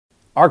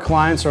Our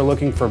clients are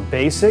looking for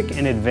basic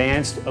and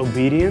advanced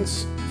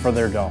obedience for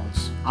their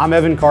dogs. I'm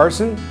Evan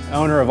Carson,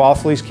 owner of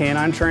Off Leash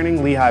Canine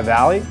Training, Lehigh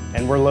Valley,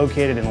 and we're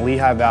located in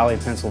Lehigh Valley,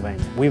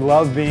 Pennsylvania. We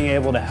love being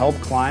able to help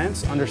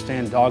clients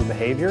understand dog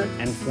behavior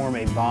and form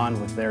a bond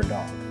with their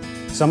dog.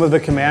 Some of the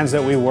commands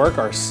that we work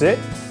are sit,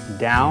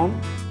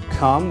 down,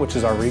 come, which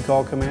is our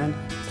recall command,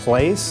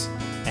 place,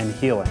 and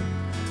heeling.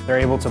 They're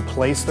able to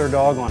place their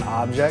dog on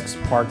objects,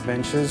 park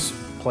benches,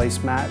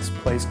 place mats,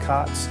 place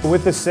cots.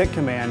 With the sit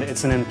command,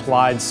 it's an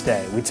implied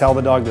stay. We tell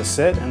the dog to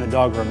sit and the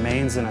dog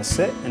remains in a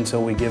sit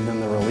until we give them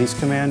the release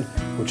command,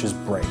 which is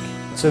break.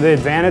 So the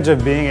advantage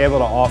of being able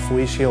to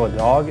off-leash heel a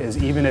dog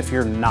is even if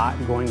you're not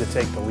going to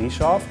take the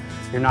leash off,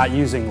 you're not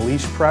using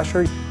leash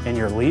pressure in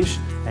your leash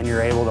and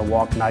you're able to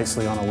walk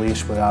nicely on a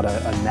leash without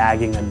a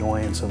nagging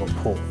annoyance of a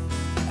pull.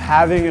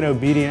 Having an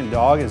obedient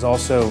dog is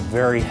also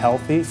very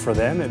healthy for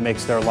them. It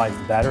makes their life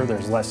better.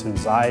 There's less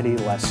anxiety,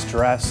 less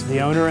stress. The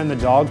owner and the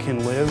dog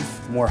can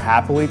live more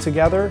happily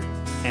together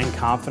and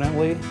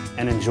confidently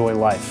and enjoy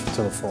life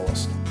to the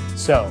fullest.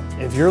 So,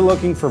 if you're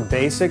looking for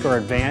basic or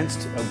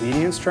advanced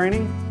obedience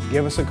training,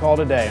 give us a call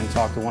today and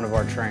talk to one of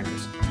our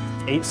trainers.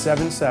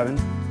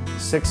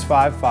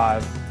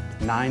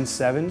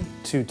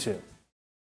 877-655-9722.